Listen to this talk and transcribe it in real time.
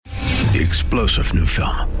The explosive new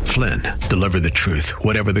film, Flynn, deliver the truth,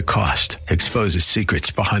 whatever the cost, exposes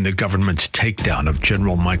secrets behind the government's takedown of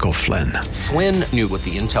General Michael Flynn. Flynn knew what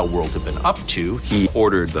the intel world had been up to. He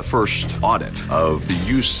ordered the first audit of the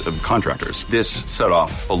use of contractors. This set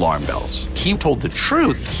off alarm bells. He told the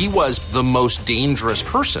truth. He was the most dangerous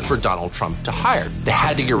person for Donald Trump to hire. They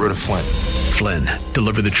had to get rid of Flynn. Flynn,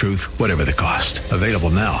 deliver the truth, whatever the cost. Available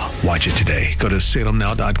now. Watch it today. Go to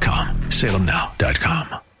salemnow.com.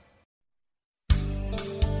 salemnow.com.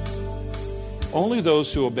 Only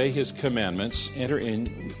those who obey his commandments enter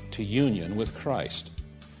into union with Christ.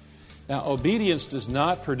 Now, obedience does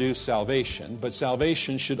not produce salvation, but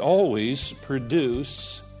salvation should always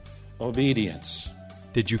produce obedience.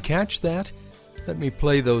 Did you catch that? Let me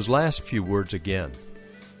play those last few words again.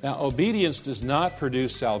 Now, obedience does not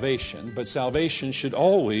produce salvation, but salvation should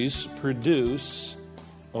always produce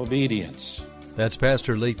obedience. That's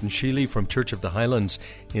Pastor Leighton Sheely from Church of the Highlands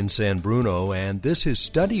in San Bruno, and this is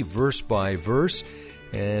Study Verse by Verse,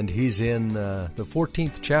 and he's in the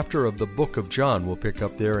 14th chapter of the book of John. We'll pick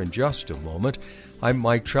up there in just a moment. I'm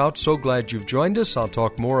Mike Trout. So glad you've joined us. I'll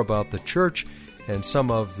talk more about the church and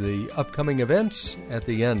some of the upcoming events at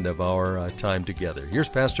the end of our time together. Here's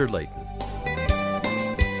Pastor Leighton.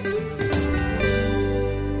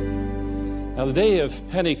 Now, the day of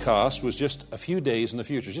Pentecost was just a few days in the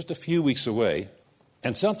future, just a few weeks away,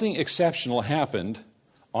 and something exceptional happened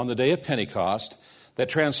on the day of Pentecost that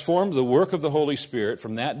transformed the work of the Holy Spirit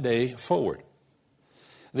from that day forward.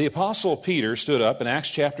 The Apostle Peter stood up in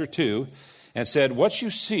Acts chapter 2 and said, "What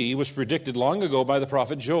you see was predicted long ago by the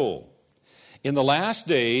prophet Joel. In the last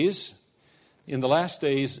days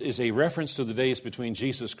is a reference to the days between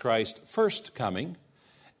Jesus Christ's first coming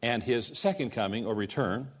and his second coming or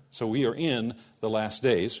return. So we are in the last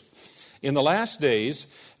days. In the last days,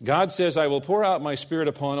 God says, I will pour out my Spirit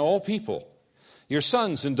upon all people. Your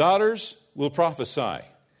sons and daughters will prophesy.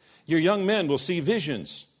 Your young men will see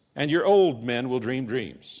visions, and your old men will dream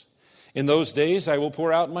dreams. In those days, I will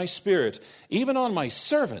pour out my Spirit, even on my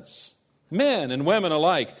servants, men and women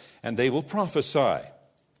alike, and they will prophesy."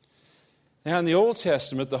 Now, in the Old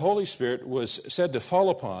Testament, the Holy Spirit was said to fall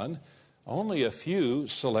upon only a few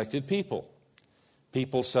selected people.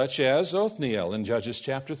 People such as Othniel in Judges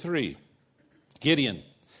chapter 3, Gideon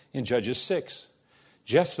in Judges 6,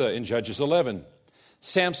 Jephthah in Judges 11,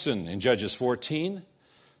 Samson in Judges 14,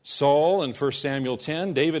 Saul in 1 Samuel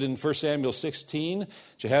 10, David in 1 Samuel 16,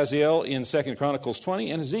 Jehaziel in 2 Chronicles 20,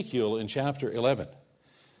 and Ezekiel in chapter 11.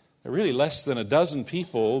 There are really less than a dozen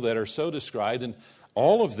people that are so described, and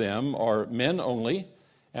all of them are men only,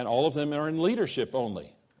 and all of them are in leadership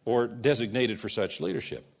only, or designated for such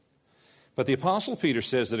leadership. But the Apostle Peter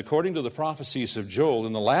says that according to the prophecies of Joel,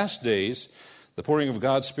 in the last days, the pouring of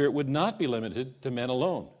God's Spirit would not be limited to men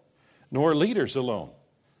alone, nor leaders alone,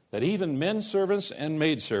 that even men servants and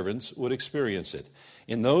maidservants would experience it.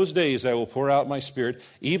 In those days I will pour out my Spirit,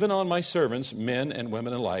 even on my servants, men and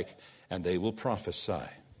women alike, and they will prophesy.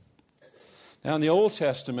 Now, in the Old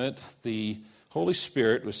Testament, the Holy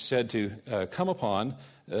Spirit was said to come upon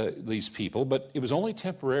these people, but it was only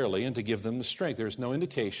temporarily and to give them the strength. There is no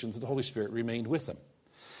indication that the Holy Spirit remained with them.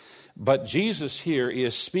 But Jesus here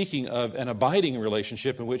is speaking of an abiding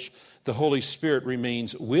relationship in which the Holy Spirit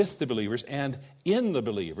remains with the believers and in the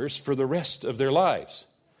believers for the rest of their lives.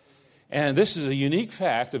 And this is a unique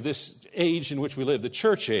fact of this age in which we live, the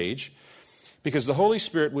church age, because the Holy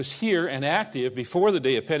Spirit was here and active before the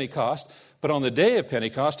day of Pentecost, but on the day of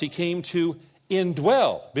Pentecost he came to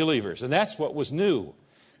indwell believers, and that's what was new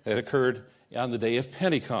that occurred on the day of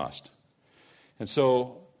Pentecost. And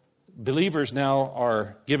so believers now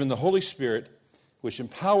are given the Holy Spirit, which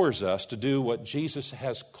empowers us to do what Jesus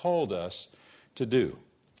has called us to do.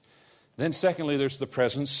 Then secondly, there's the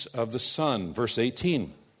presence of the Son. Verse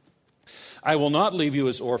 18, "I will not leave you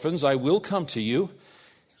as orphans, I will come to you.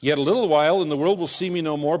 Yet a little while, and the world will see me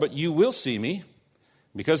no more, but you will see me.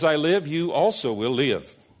 Because I live, you also will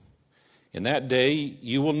live. In that day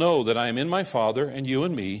you will know that I am in my Father, and you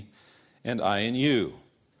in me, and I in you."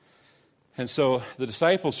 And so the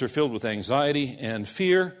disciples are filled with anxiety and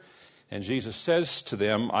fear, and Jesus says to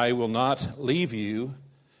them, "I will not leave you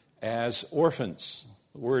as orphans."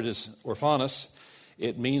 The word is orphanos.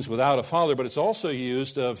 It means without a father, but it's also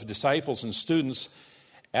used of disciples and students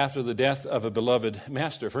after the death of a beloved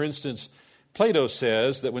master. For instance, Plato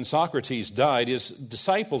says that when Socrates died, his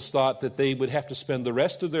disciples thought that they would have to spend the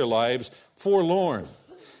rest of their lives forlorn,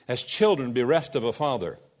 as children bereft of a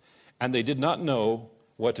father, and they did not know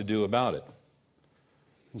what to do about it.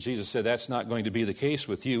 And Jesus said, that's not going to be the case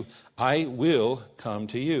with you. I will come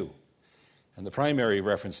to you. And the primary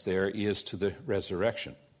reference there is to the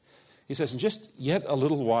resurrection. He says, in just yet a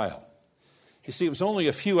little while, You see, it was only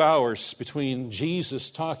a few hours between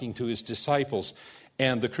Jesus talking to his disciples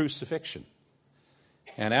and the crucifixion.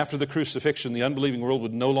 And after the crucifixion, the unbelieving world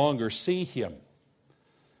would no longer see him.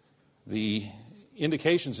 The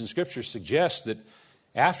indications in Scripture suggest that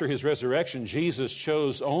after his resurrection, Jesus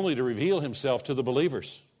chose only to reveal himself to the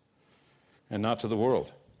believers and not to the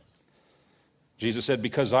world. Jesus said,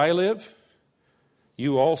 "Because I live,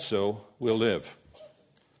 you also will live."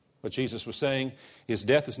 What Jesus was saying, his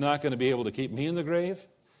death is not going to be able to keep me in the grave,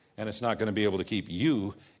 and it's not going to be able to keep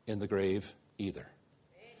you in the grave either.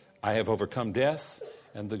 I have overcome death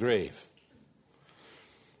and the grave.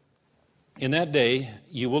 In that day,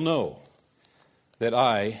 you will know that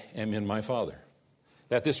I am in my Father.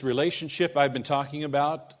 That this relationship I've been talking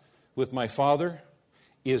about with my Father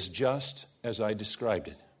is just as I described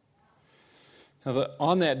it. Now, the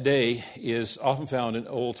 "on that day" is often found in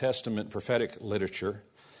Old Testament prophetic literature,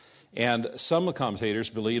 and some commentators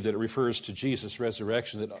believe that it refers to Jesus'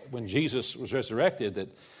 resurrection, that when Jesus was resurrected, that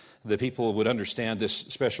the people would understand this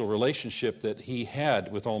special relationship that he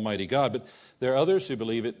had with Almighty God. But there are others who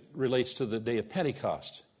believe it relates to the day of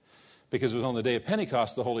Pentecost, because it was on the day of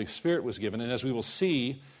Pentecost the Holy Spirit was given. And as we will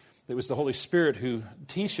see, it was the Holy Spirit who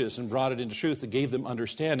teaches and brought it into truth that gave them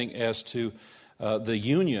understanding as to the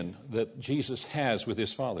union that Jesus has with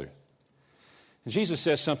his Father. And Jesus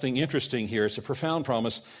says something interesting here. It's a profound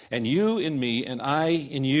promise. "And you in me, and I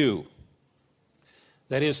in you."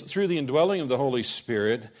 That is, through the indwelling of the Holy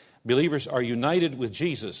Spirit, believers are united with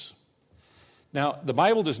Jesus. Now, the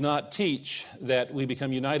Bible does not teach that we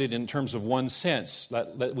become united in terms of one sense,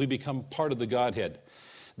 that we become part of the Godhead.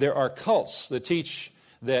 There are cults that teach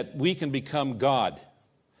that we can become God,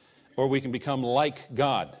 or we can become like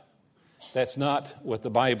God. That's not what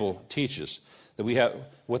the Bible teaches.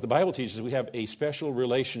 What the Bible teaches is we have a special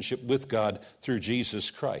relationship with God through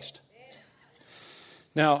Jesus Christ.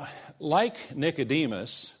 Now, like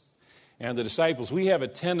Nicodemus and the disciples, we have a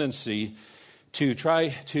tendency to try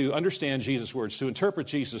to understand Jesus' words, to interpret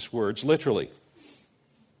Jesus' words literally.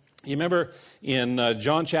 You remember in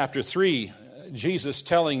John chapter 3, Jesus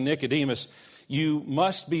telling Nicodemus, "You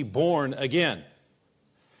must be born again."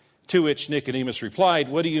 To which Nicodemus replied,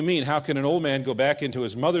 "What do you mean? How can an old man go back into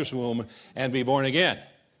his mother's womb and be born again?"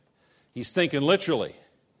 He's thinking literally.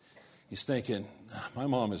 He's thinking, my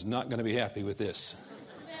mom is not going to be happy with this.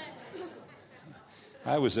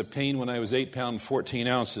 I was a pain when I was 8 pounds, 14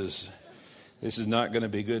 ounces. This is not going to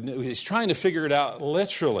be good news. He's trying to figure it out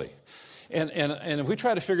literally. And if we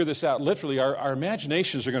try to figure this out literally, our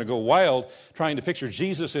imaginations are going to go wild trying to picture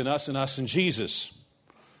Jesus in us and us in Jesus.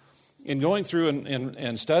 In going through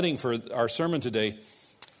and studying for our sermon today,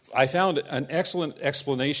 I found an excellent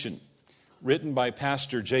explanation written by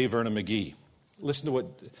Pastor J. Vernon McGee. Listen to what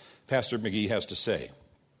Pastor McGee has to say.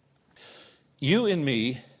 "You in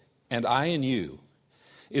me and I in you"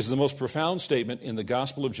 is the most profound statement in the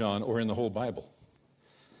Gospel of John or in the whole Bible.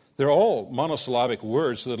 They're all monosyllabic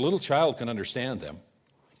words so that a little child can understand them,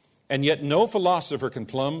 and yet no philosopher can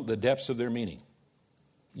plumb the depths of their meaning.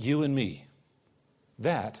 You and me.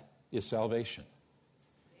 That is salvation.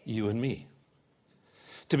 You and me.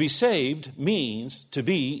 To be saved means to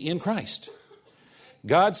be in Christ.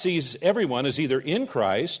 God sees everyone as either in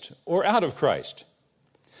Christ or out of Christ.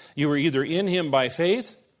 You are either in him by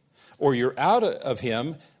faith or you're out of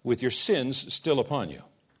him with your sins still upon you.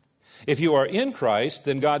 If you are in Christ,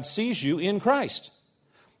 then God sees you in Christ,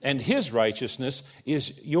 and his righteousness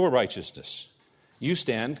is your righteousness. You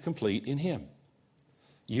stand complete in him.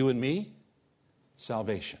 You and me,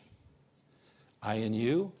 salvation. I and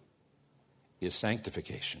you is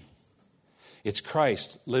sanctification. It's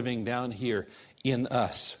Christ living down here in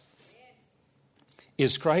us.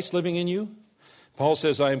 Is Christ living in you? Paul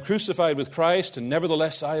says, "I am crucified with Christ, and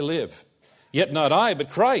nevertheless I live. Yet not I, but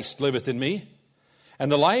Christ liveth in me.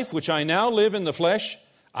 And the life which I now live in the flesh,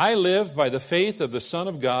 I live by the faith of the Son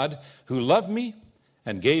of God, who loved me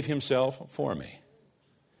and gave himself for me."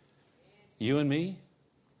 You and me,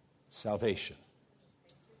 salvation.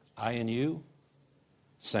 I and you,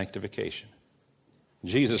 sanctification.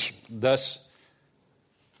 Jesus thus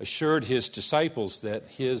assured his disciples that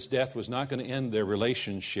his death was not going to end their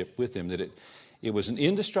relationship with him, that it was an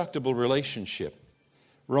indestructible relationship.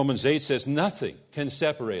 Romans 8 says nothing can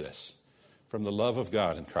separate us from the love of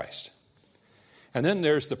God in Christ. And then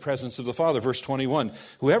there's the presence of the Father. Verse 21,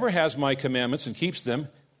 "Whoever has my commandments and keeps them,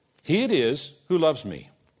 he it is who loves me.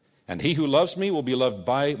 And he who loves me will be loved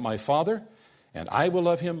by my Father, and I will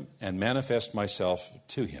love him and manifest myself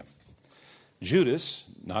to him." Judas,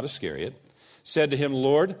 not Iscariot, said to him,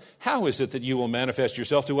 "Lord, how is it that you will manifest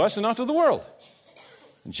yourself to us and not to the world?"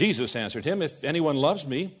 And Jesus answered him, "If anyone loves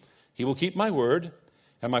me, he will keep my word,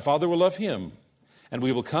 and my Father will love him, and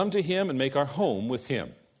we will come to him and make our home with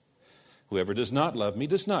him. Whoever does not love me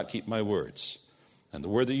does not keep my words. And the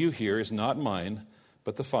word that you hear is not mine,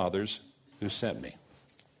 but the Father's who sent me."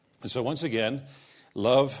 And so once again,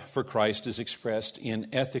 love for Christ is expressed in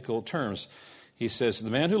ethical terms. He says, the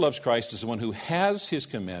man who loves Christ is the one who has his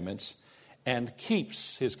commandments and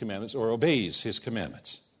keeps his commandments or obeys his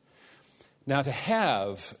commandments. Now, to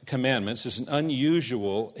have commandments is an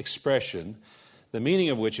unusual expression, the meaning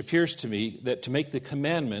of which appears to me that to make the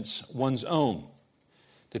commandments one's own,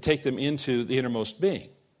 to take them into the innermost being.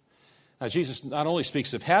 Now, Jesus not only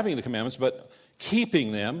speaks of having the commandments, but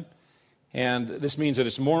keeping them, and this means that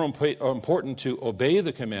it's more important to obey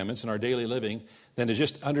the commandments in our daily living than to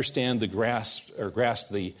just understand grasp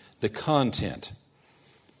the content.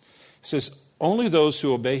 It says, only those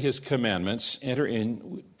who obey his commandments enter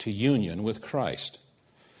into union with Christ.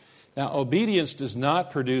 Now, obedience does not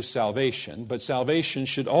produce salvation, but salvation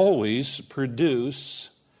should always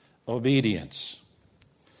produce obedience.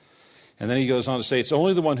 And then he goes on to say, it's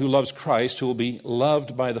only the one who loves Christ who will be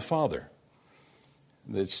loved by the Father.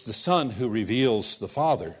 It's the Son who reveals the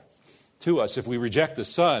Father to us. If we reject the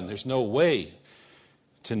Son, there's no way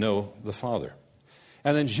to know the Father.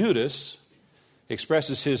 And then Judas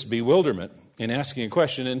expresses his bewilderment in asking a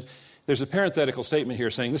question. And there's a parenthetical statement here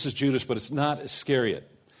saying this is Judas, but it's not Iscariot.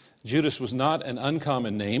 Judas was not an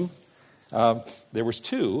uncommon name. There was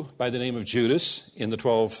two by the name of Judas in the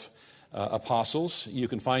 12 apostles. You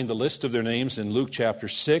can find the list of their names in Luke chapter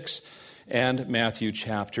 6 and Matthew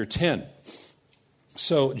chapter 10.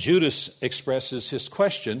 So Judas expresses his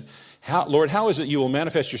question, Lord, how is it you will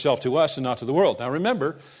manifest yourself to us and not to the world? Now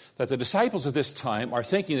remember that the disciples at this time are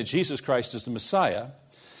thinking that Jesus Christ is the Messiah,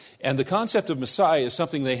 and the concept of Messiah is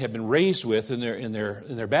something they have been raised with in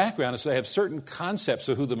their background, and so they have certain concepts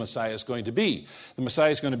of who the Messiah is going to be. The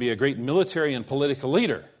Messiah is going to be a great military and political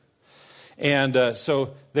leader. And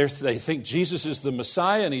so they think Jesus is the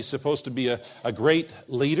Messiah, and he's supposed to be a great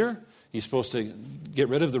leader. He's supposed to get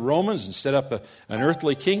rid of the Romans and set up an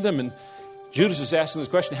earthly kingdom. And Judas is asking this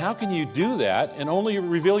question, how can you do that and only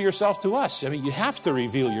reveal yourself to us? I mean, you have to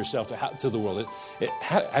reveal yourself to the world.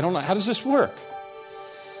 I don't know, how does this work?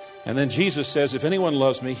 And then Jesus says, if anyone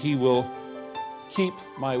loves me, he will keep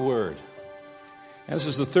my word. And this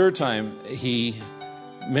is the third time he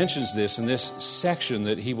mentions this in this section,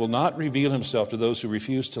 that he will not reveal himself to those who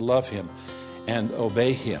refuse to love him and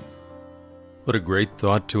obey him. What a great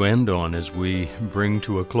thought to end on as we bring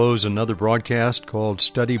to a close another broadcast called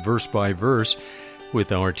Study Verse by Verse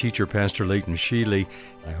with our teacher, Pastor Leighton Sheely.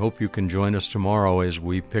 I hope you can join us tomorrow as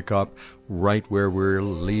we pick up right where we're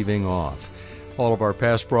leaving off. All of our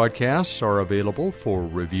past broadcasts are available for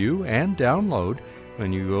review and download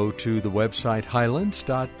when you go to the website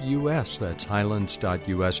highlands.us. That's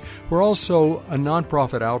highlands.us. We're also a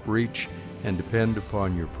nonprofit outreach and depend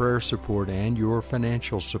upon your prayer support and your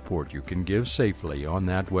financial support. You can give safely on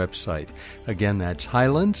that website. Again, that's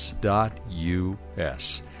highlands.us.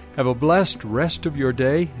 Have a blessed rest of your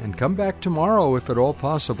day, and come back tomorrow, if at all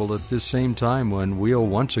possible, at this same time when we'll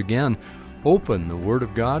once again open the Word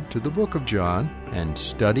of God to the book of John and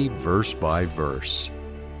study verse by verse.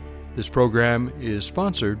 This program is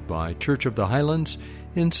sponsored by Church of the Highlands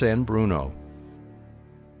in San Bruno.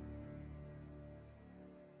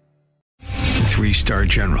 3-star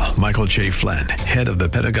General Michael J. Flynn, head of the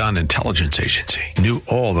Pentagon Intelligence Agency, knew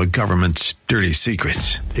all the government's dirty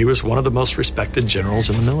secrets. He was one of the most respected generals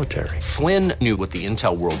in the military. Flynn knew what the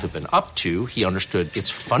intel world had been up to. He understood its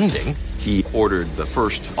funding. He ordered the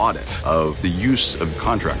first audit of the use of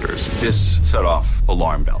contractors. This set off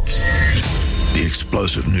alarm bells. The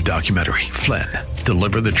explosive new documentary, Flynn,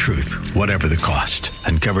 Deliver the Truth, Whatever the Cost,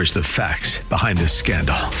 uncovers the facts behind this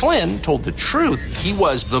scandal. Flynn told the truth. He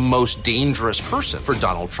was the most dangerous person for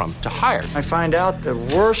Donald Trump to hire. I find out the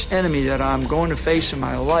worst enemy that I'm going to face in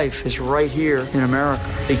my life is right here in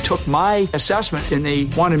America. They took my assessment and they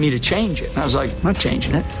wanted me to change it. And I was like, I'm not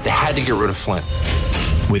changing it. They had to get rid of Flynn.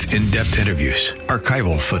 With in-depth interviews,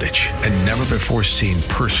 archival footage, and never-before-seen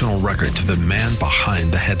personal records of the man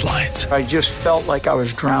behind the headlines. I just felt like I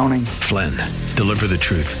was drowning. Flynn, Deliver the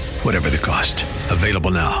Truth, Whatever the Cost.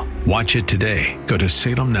 Available now. Watch it today. Go to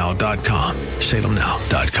salemnow.com.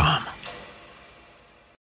 salemnow.com.